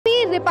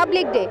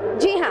Republic day.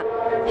 जी हाँ,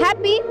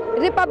 happy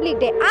Republic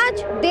day.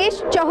 आज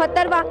देश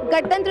 74वां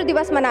गणतंत्र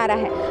दिवस मना रहा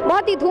है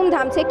बहुत ही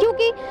धूमधाम से,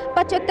 क्योंकि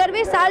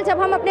 75वें साल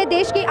जब हम अपने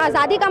देश की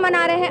आज़ादी का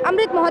मना रहे हैं,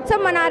 अमृत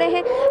महोत्सव मना रहे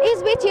हैं,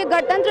 इस बीच ये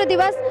गणतंत्र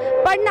दिवस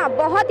पढ़ना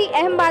बहुत ही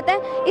अहम बात है।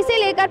 इसे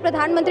लेकर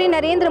प्रधानमंत्री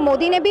नरेंद्र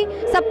मोदी ने भी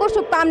सबको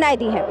शुभकामनाएं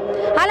दी हैं।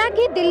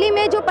 हालांकि दिल्ली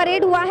में जो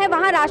परेड हुआ है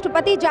वहां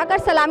राष्ट्रपति जाकर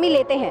सलामी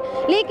लेते हैं,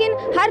 लेकिन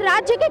हर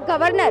राज्य के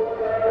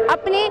गवर्नर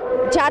अपने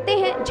जाते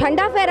हैं,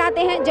 झंडा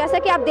फहराते हैं। जैसा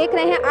कि आप देख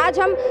रहे हैं, आज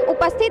हम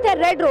उपस्थित हैं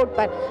रेड रोड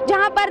पर,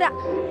 जहां पर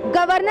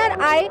गवर्नर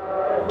आए,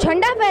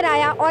 झंडा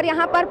फहराया और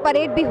यहां पर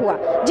परेड भी हुआ।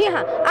 जी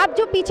हाँ, आप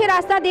जो पीछे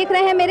रास्ता देख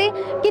रहे हैं मेरे,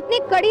 कितनी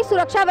कड़ी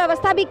सुरक्षा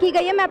व्यवस्था भी की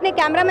गई है। मैं अपने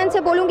कैमरामैन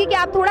से बोलूंगी कि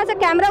आप थोड़ा सा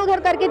कैमरा उधर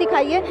करके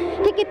दिखाइए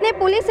कि कितने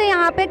पुलिस है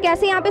यहाँ पे,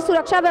 कैसे यहाँ पे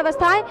सुरक्षा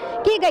व्यवस्थाएं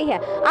की गई है।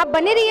 आप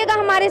बने रहिएगा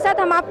हमारे साथ,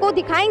 हम आपको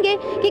दिखाएंगे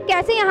कि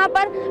कैसे यहाँ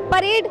पर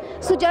परेड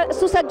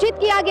सुसज्जित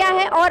किया गया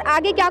है और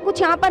आगे क्या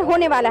कुछ यहाँ पर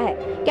होने वाला है।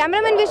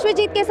 कैमरामैन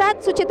विश्वजीत के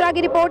साथ सुचित्रा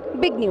की रिपोर्ट,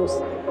 बिग न्यूज।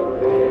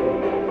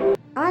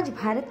 आज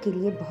भारत के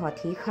लिए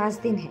बहुत ही खास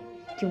दिन है,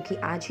 क्योंकि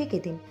आज ही के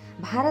दिन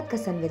भारत का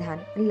संविधान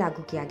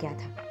लागू किया गया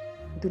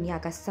था। दुनिया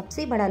का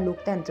सबसे बड़ा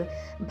लोकतंत्र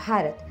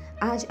भारत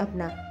आज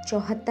अपना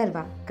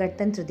 74वां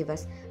गणतंत्र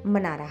दिवस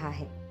मना रहा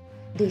है।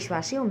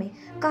 देशवासियों में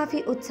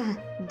काफी उत्साह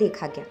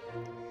देखा गया।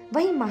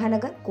 वहीं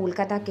महानगर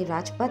कोलकाता के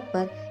राजपथ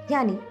पर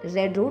यानी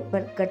रेड रोड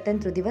पर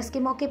गणतंत्र दिवस के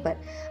मौके पर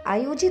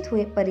आयोजित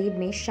हुए परेड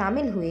में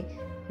शामिल हुए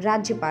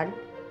राज्यपाल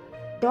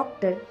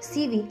डॉक्टर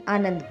सीवी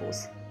आनंद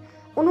बोस।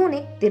 उन्होंने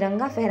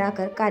तिरंगा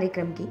फहराकर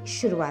कार्यक्रम की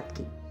शुरुआत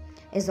की।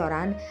 इस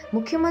दौरान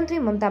मुख्यमंत्री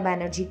ममता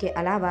बनर्जी के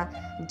अलावा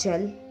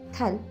जल,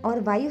 थल और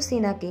वायु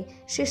सेना के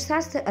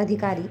शीर्षस्थ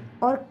अधिकारी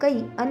और कई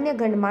अन्य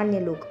गणमान्य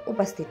लोग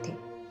उपस्थित थे।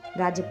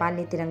 राज्यपाल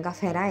ने तिरंगा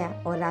फहराया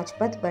और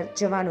राजपथ पर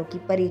जवानों की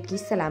परेड की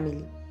सलामी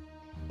ली।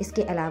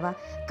 इसके अलावा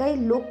कई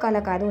लोक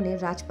कलाकारों ने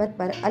राजपथ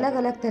पर अलग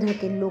अलग तरह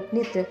के लोक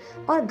नृत्य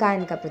और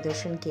गायन का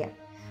प्रदर्शन किया।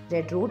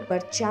 रेड रोड पर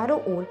चारों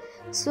ओर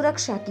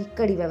सुरक्षा की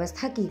कड़ी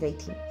व्यवस्था की गई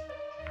थी।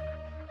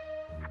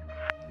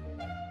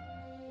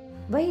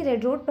 वहीं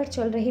रेड रोड पर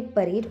चल रहे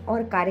परेड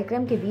और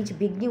कार्यक्रम के बीच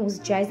बिग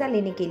न्यूज जायजा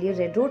लेने के लिए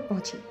रेड रोड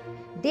पहुंची।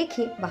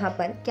 देखिए वहां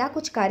पर क्या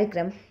कुछ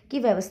कार्यक्रम की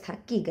व्यवस्था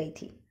की गई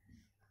थी।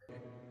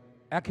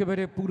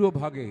 একেবারে পুরো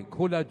ভাগে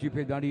খোলা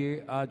জিপে দাঁড়িয়ে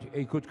আজ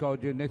এই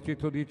কুচকাওয়াজের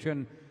নেতৃত্ব দিচ্ছেন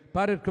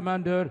parade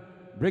commander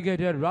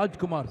brigadier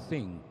Rajkumar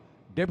Singh,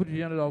 deputy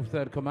general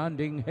officer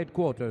commanding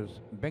headquarters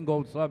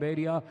Bengal sub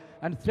area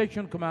and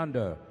station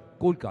commander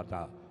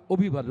Kolkata.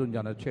 অভিবাদন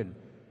জানাচ্ছেন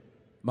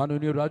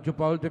মাননীয়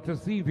রাজ্যপাল doctor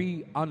CV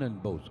Ananda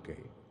বোসকে।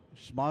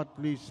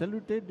 Smartly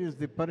saluted is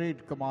the parade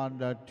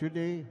commander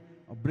today,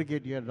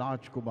 Brigadier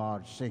Rajkumar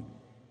Singh.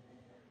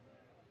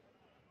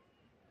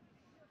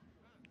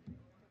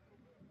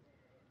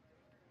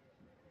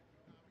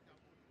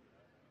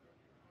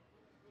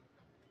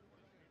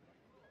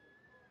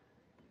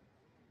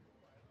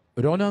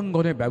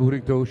 রণাঙ্গনে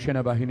ব্যবহৃত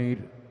সেনাবাহিনীর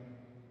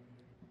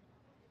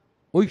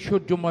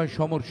ঐশ্বর্যময়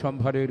সমর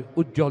সম্ভারের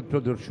উজ্জ্বল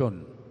প্রদর্শন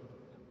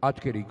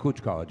আজকের এই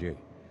কুচকাওয়াজে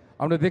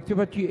আমরা দেখতে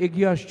পাচ্ছি।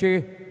 এগিয়ে আসছে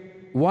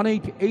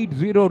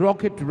 1880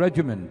 রকেট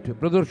রেজিমেন্ট,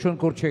 প্রদর্শন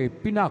করছে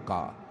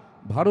পিনাকা।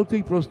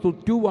 ভারতেই প্রস্তুত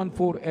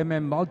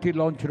 214mm multi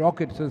launch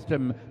rocket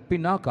system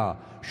Pinaka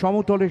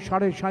সমতলে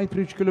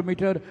 37.5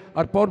 কিলোমিটার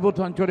আর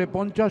পর্বতাঞ্চলে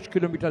 50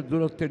 কিলোমিটার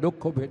দূরত্বে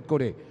লক্ষ্যভেদ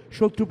করে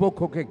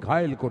শত্রুপক্ষকে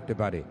ঘায়েল করতে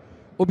পারে।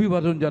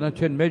 অভিবাদন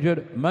জানাচ্ছেন major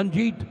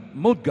Manjit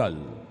Mudgal.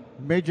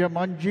 Major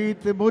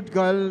Manjeet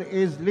Mudgal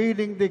is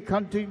leading the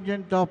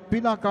contingent of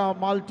Pinaka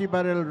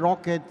multi-barrel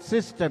rocket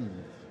system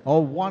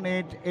of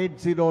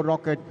 1880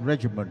 Rocket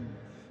Regiment.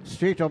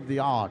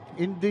 State-of-the-art,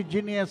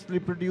 indigenously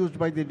produced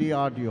by the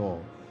DRDO.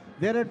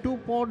 There are 2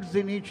 pods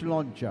in each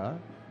launcher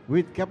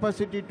with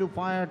capacity to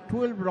fire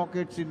 12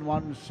 rockets in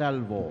one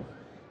salvo.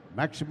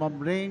 Maximum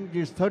range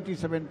is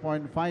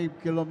 37.5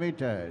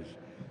 kilometers.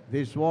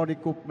 This war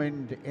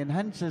equipment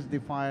enhances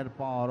the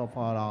firepower of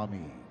our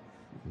army.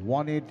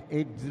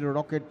 1880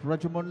 Rocket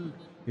Regiment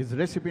is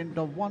recipient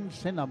of 1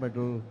 Sena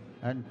Medal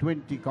and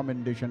 20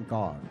 Commendation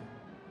Card.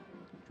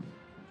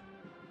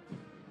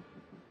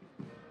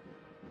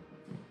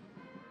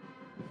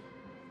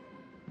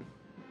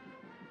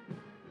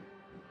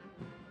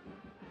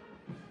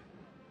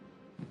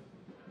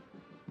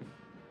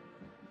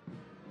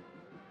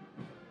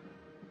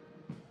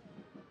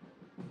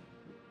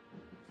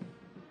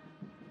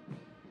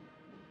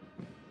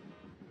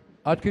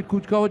 আজকের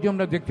কুচকাওয়াজে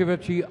আমরা দেখতে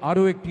পাচ্ছি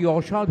আরও একটি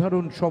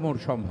অসাধারণ সমর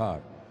সম্ভার।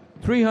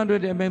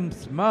 300mm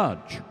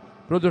Smerch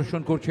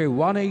প্রদর্শন করছে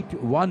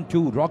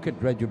 1812 রকেট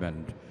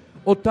রেজিমেন্ট।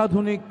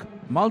 অত্যাধুনিক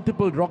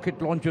multiple rocket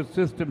launcher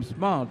system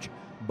Smerch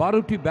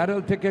 12টি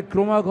barrel থেকে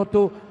ক্রমাগত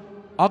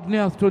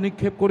আগ্নেয়াস্ত্র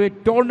নিক্ষেপ করে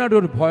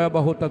টর্নাডোর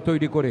ভয়াবহতা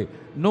তৈরি করে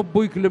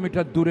 90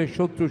 কিলোমিটার দূরে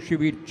শত্রু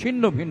শিবির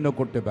ছিন্ন ভিন্ন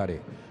করতে পারে।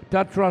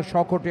 টাট্রা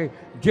শকটে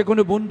যে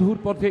কোনো বন্ধুর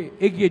পথে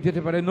এগিয়ে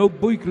যেতে পারে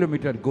 90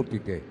 কিলোমিটার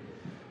গতিতে।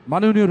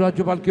 মাননীয়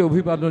রাজ্যপালকে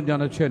অভিবাদন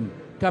জানাচ্ছেন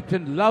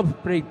captain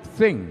লভপ্রীত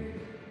Singh.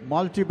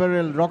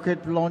 Multi-barrel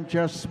rocket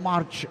launcher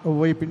Smarch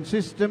weapon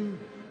system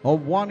of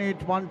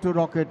 1812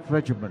 Rocket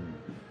Regiment.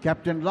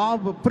 Captain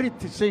Love Preet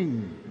Singh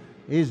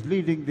is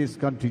leading this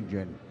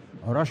contingent.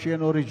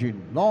 Russian origin,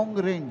 long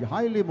range,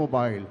 highly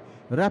mobile,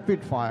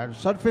 rapid fire,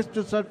 surface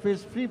to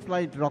surface free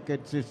flight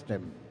rocket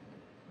system.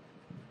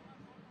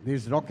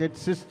 This rocket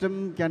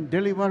system can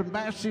deliver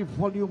massive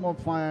volume of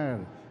fire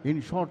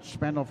in short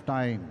span of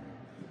time.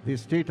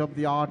 This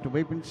state-of-the-art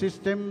weapon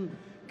system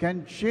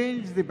can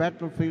change the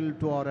battlefield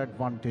to our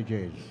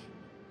advantages.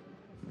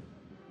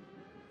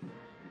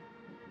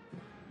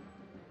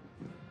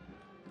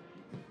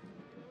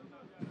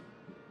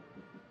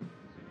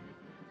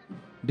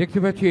 দেখতে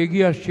পাচ্ছি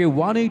এগিয়ে আসছে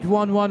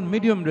 1811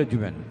 medium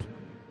regiment,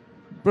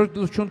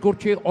 প্রদর্শন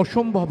করছে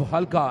অসম্ভব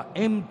হালকা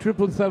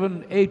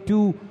M777A2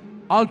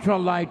 ultra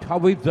light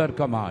howitzer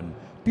কামান।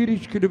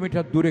 30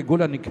 kilometre দূরে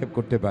গোলা নিক্ষেপ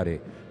করতে পারে।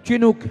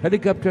 চিনুক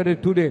হেলিকপ্টারে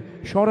তুলে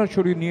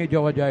সরাসরি নিয়ে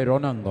যাওয়া যায়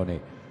রণাঙ্গনে।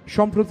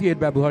 সম্প্রতি এর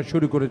ব্যবহার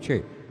শুরু করেছে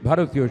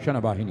ভারতীয়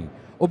সেনাবাহিনী।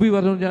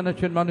 অভিবাদন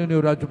জানাচ্ছেন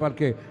মাননীয়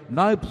রাজ্যপালকে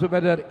নায়েব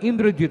সুবেদার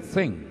Indrajit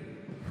Singh.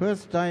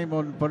 First time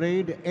on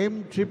parade,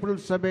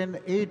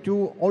 M777A2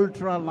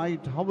 Ultra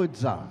Light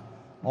Howitzer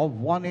of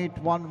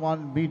 1811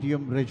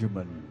 Medium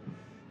Regiment.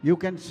 You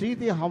can see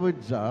the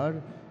howitzer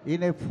in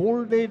a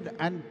folded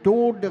and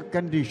towed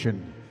condition.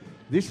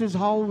 This is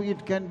how it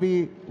can be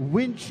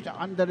winched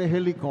under a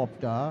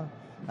helicopter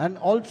and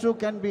also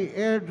can be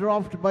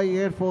airdropped by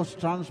Air Force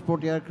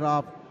transport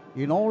aircraft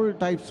in all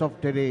types of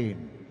terrain.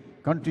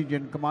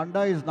 Contingent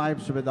Commander is Naib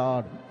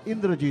Subedar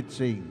Indrajit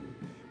Singh.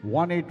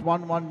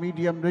 1811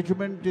 Medium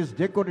Regiment is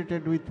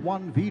decorated with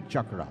 1 Veer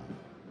Chakra.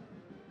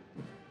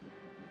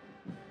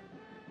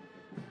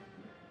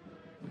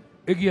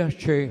 এগিয়ে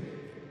আসছে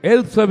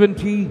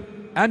L-70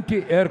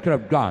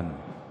 anti-aircraft গান,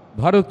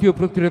 ভারতীয়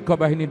প্রতিরক্ষা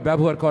বাহিনীর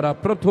ব্যবহার করা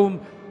প্রথম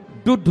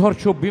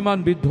দুর্ধর্ষ বিমান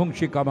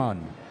বিধ্বংসী কামান।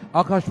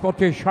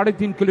 আকাশপথে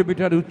 3.5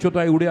 কিলোমিটার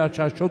উচ্চতায় উড়ে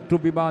আসা শত্রু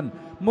বিমান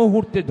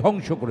মুহূর্তে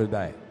ধ্বংস করে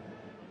দেয়।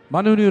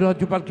 মাননীয়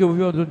রাজ্যপালকে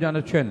অভিবাদন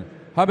জানাচ্ছেন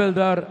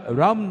হাবেলদার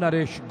Ram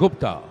Naresh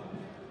Gupta.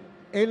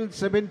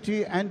 L-70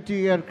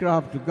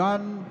 anti-aircraft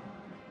gun,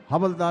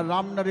 Havaldar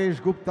Ram Naresh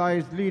Gupta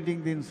is leading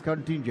this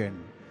contingent.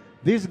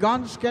 These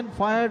guns can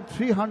fire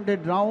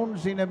 300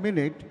 rounds in a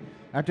minute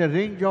at a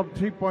range of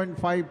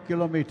 3.5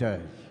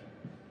 kilometers.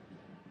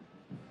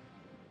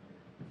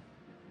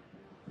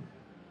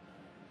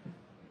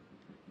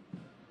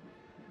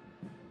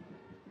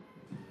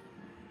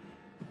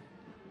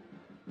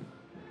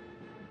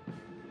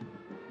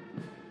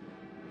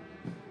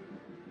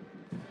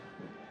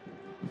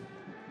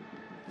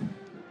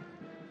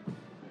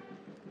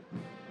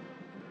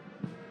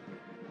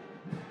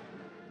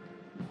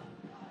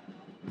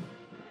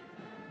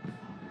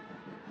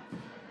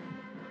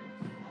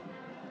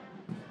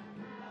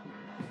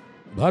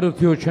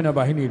 ভারতীয়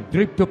সেনাবাহিনীর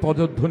দৃপ্ত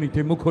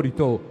পদধ্বনিতে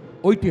মুখরিত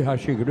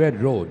ঐতিহাসিক রেড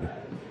রোড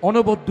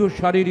অনবদ্য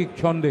শারীরিক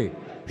ছন্দে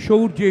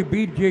শৌর্যে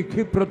বীর্যে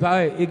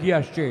ক্ষিপ্রতায় এগিয়ে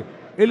আসছে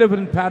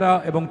 11 প্যারা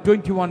এবং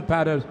 21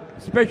 প্যারা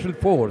স্পেশাল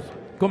ফোর্স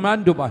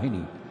কমান্ডো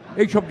বাহিনী।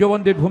 এইসব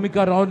জওয়ানদের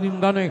ভূমিকা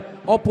রণাঙ্গনে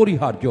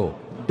অপরিহার্য।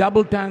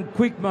 ডাবল ট্যাঙ্ক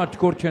কুইক মার্চ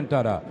করছেন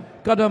তারা।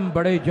 কদম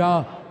বড়ে যা,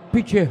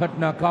 পিছে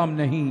হটনা কাম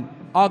নেই,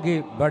 আগে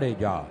বড়ে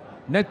যা।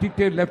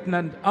 নেতৃত্বে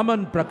লেফটেন্যান্ট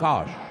অমন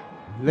প্রকাশ।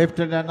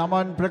 Lieutenant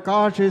Aman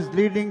Prakash is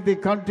leading the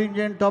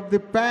contingent of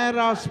the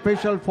Para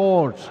Special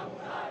Force,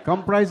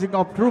 comprising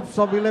of troops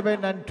of 11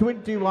 and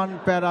 21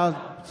 Para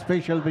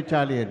Special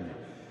Battalion.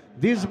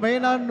 These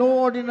men are no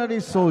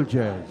ordinary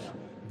soldiers.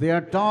 They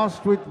are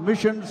tasked with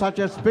missions such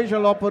as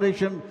special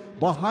operation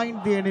behind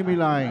the enemy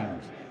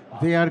lines.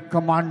 They are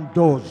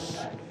commandos,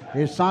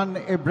 a son,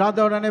 a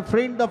brother and a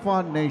friend of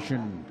our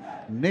nation.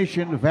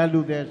 Nation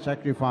value their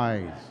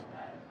sacrifice.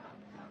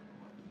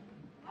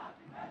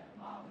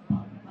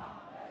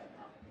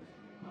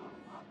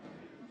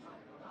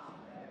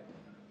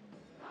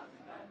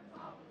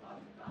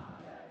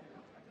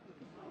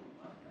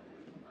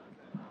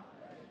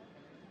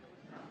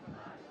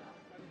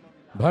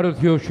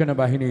 ভারতীয়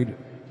সেনাবাহিনীর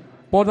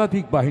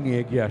পদাতিক বাহিনী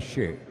এগিয়ে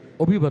আসছে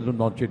অভিবাদন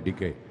মঞ্চের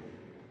দিকে।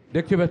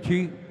 দেখতে পাচ্ছি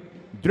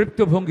দৃপ্ত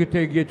ভঙ্গিতে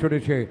এগিয়ে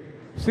চলেছে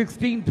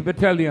 16th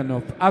battalion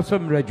of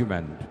Assam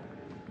regiment,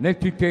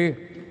 নেতৃত্বে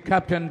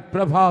captain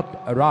Prabhat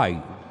Roy.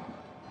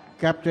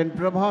 Captain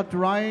Prabhat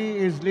Rai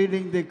is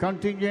leading the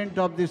contingent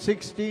of the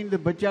 16th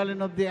Battalion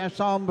of the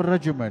Assam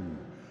Regiment.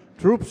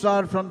 Troops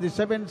are from the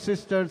 7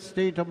 Sisters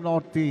state of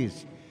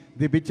Northeast.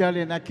 The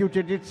battalion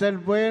acquitted itself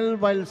well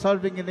while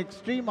serving in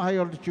extreme high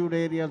altitude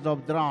areas of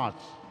Dras.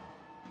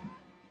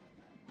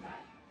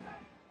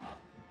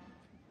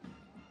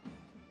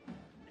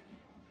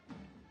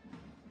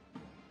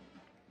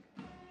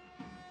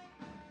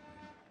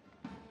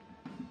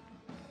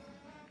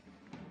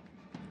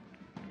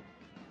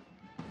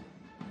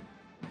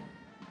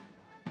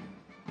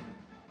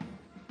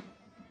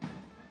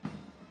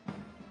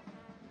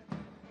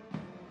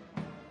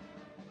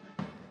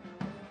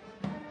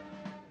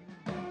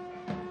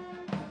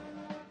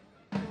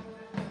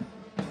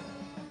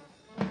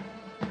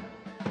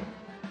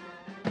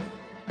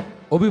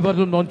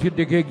 অভিবাদন মঞ্চের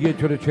দিকে এগিয়ে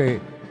চলেছে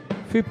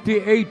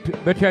 58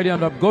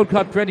 battalion of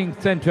Gorkha training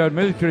centre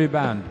military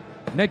band,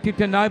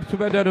 নেতৃত্বে নায়েব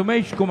সুবেদার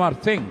Umesh Kumar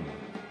Singh.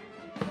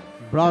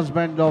 Brass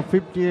band of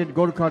 58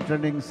 Gorkha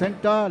Training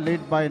Center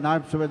led by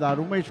Naib Subedar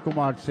Umesh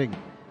Kumar Singh.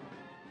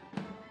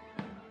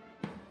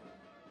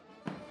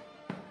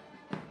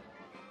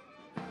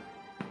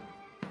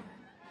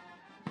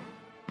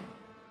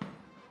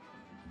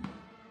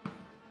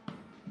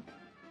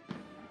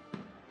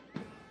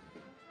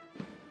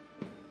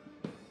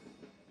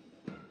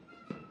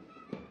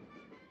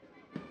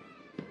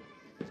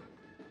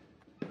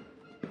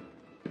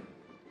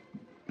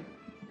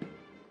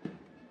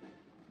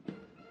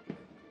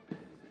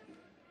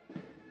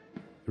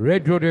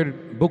 Red রোডের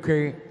বুকে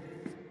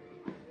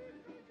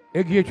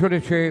এগিয়ে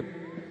চলেছে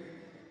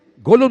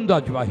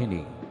গোলন্দাজ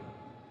বাহিনী।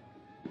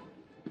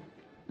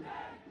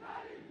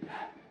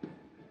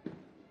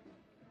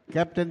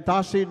 Captain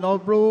Tasi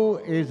Nobru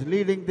is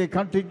leading the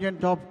contingent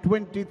of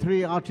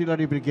 23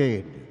 Artillery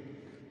Brigade.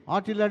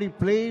 Artillery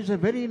plays a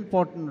very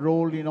important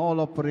role in all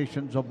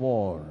operations of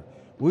war.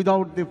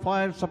 Without the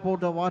fire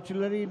support of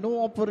artillery, no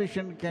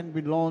operation can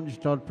be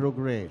launched or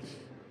progress.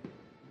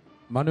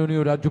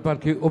 মাননীয়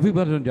রাজ্যপালকে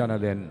অভিবাদন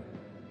জানালেন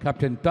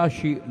captain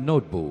Tashi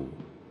নোটবু।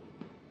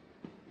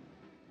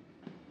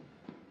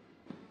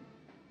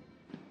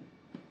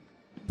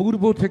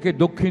 পূর্ব থেকে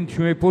দক্ষিণ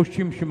ছুঁয়ে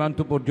পশ্চিম সীমান্ত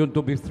পর্যন্ত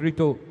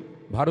বিস্তৃত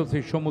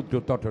ভারতের সমুদ্র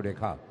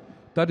তটরেখা,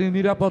 তাদের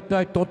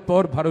নিরাপত্তায়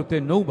তৎপর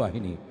ভারতের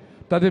নৌবাহিনী।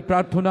 তাদের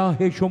প্রার্থনা,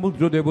 হে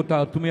সমুদ্র দেবতা,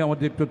 তুমি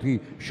আমাদের প্রতি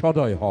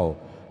সদয় হও।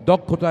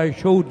 দক্ষতায়,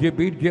 শৌর্যে,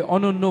 বীর্যে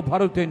অনন্য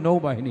ভারতের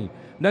নৌবাহিনী,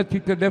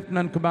 নেতৃত্বে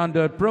lieutenant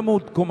commander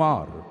Pramod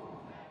Kumar.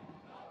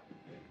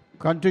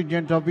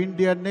 Contingent of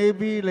Indian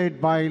Navy led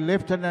by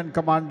Lieutenant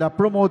Commander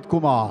Pramod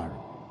Kumar.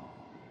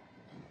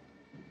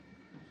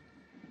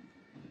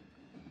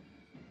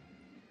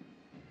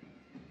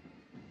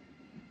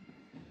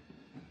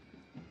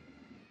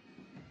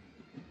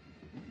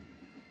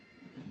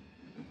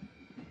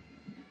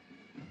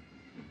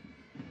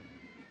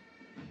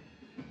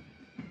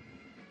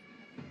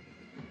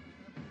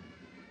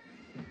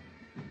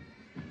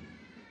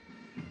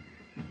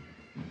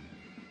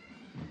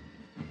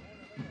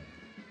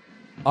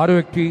 আরও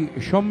একটি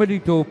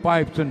সম্মিলিত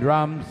পাইপস অ্যান্ড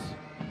ড্রামস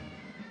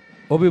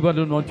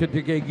অভিবাদন মঞ্চের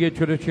থেকে এগিয়ে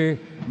চলেছে।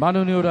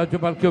 মাননীয়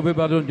রাজ্যপালকে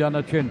অভিবাদন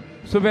জানাচ্ছেন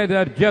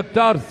সুবেদার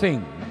জগতার Singh.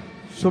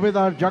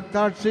 Subedar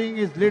Jagtar Singh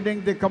is leading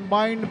the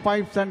combined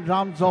pipes and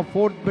drums of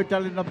 4th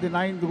Battalion of the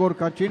 9th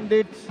Gorkha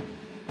Chindits,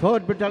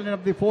 3rd Battalion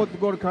of the 4th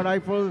Gorkha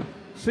Rifle,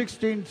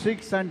 16-6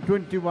 and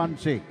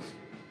 21-6.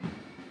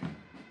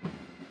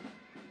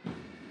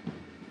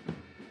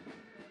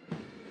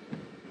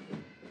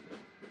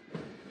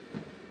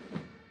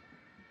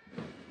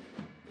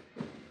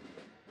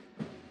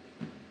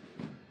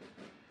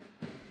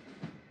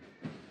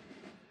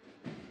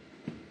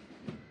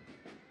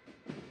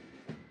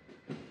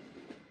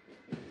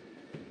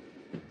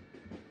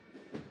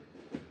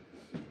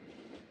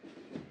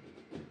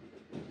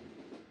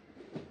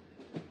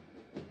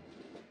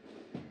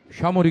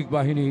 সামরিক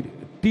বাহিনীর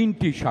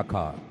তিনটি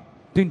শাখা,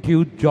 তিনটি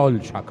উজ্জ্বল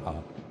শাখা,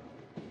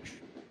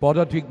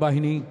 পদাতিক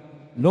বাহিনী,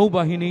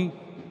 নৌবাহিনী,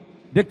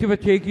 দেখতে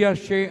পাচ্ছি এগিয়ে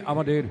আসছে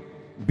আমাদের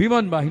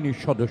বিমান বাহিনীর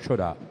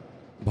সদস্যরা।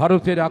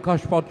 ভারতের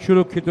আকাশপথ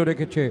সুরক্ষিত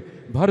রেখেছে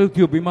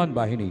ভারতীয় বিমান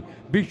বাহিনী,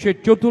 বিশ্বের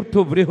চতুর্থ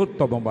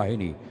বৃহত্তম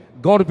বাহিনী,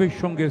 গর্বের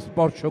সঙ্গে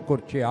স্পর্শ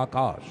করছে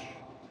আকাশ।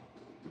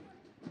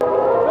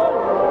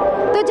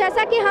 तो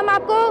जैसा कि हम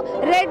आपको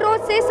रेड रोड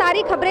से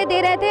सारी खबरें दे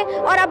रहे थे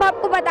और अब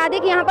आपको बता दें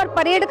कि यहाँ पर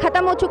परेड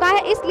खत्म हो चुका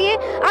है, इसलिए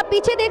आप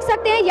पीछे देख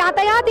सकते हैं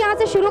यातायात यहाँ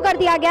से शुरू कर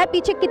दिया गया है।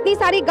 पीछे कितनी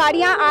सारी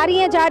गाड़ियाँ आ रही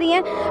हैं, जा रही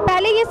हैं।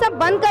 पहले ये सब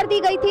बंद कर दी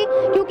गई थी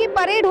क्योंकि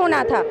परेड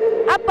होना था।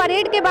 अब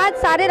परेड के बाद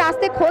सारे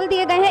रास्ते खोल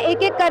दिए गए हैं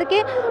एक एक करके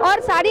और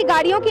सारी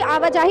गाड़ियों की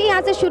आवाजाही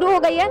यहाँ से शुरू हो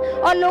गई है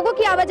और लोगों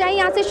की आवाजाही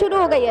यहाँ से शुरू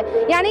हो गई है।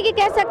 यानी कि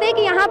कह सकते हैं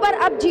कि यहाँ पर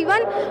अब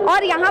जीवन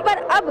और यहाँ पर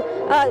अब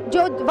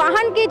जो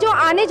वाहन की जो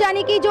आने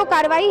जाने की जो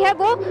कार्रवाई है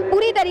वो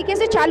पूरी तरीके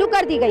से चालू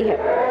कर दी गई है।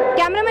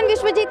 कैमरामैन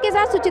विश्वजीत के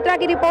साथ सुचित्रा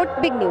की रिपोर्ट,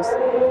 बिग न्यूज़।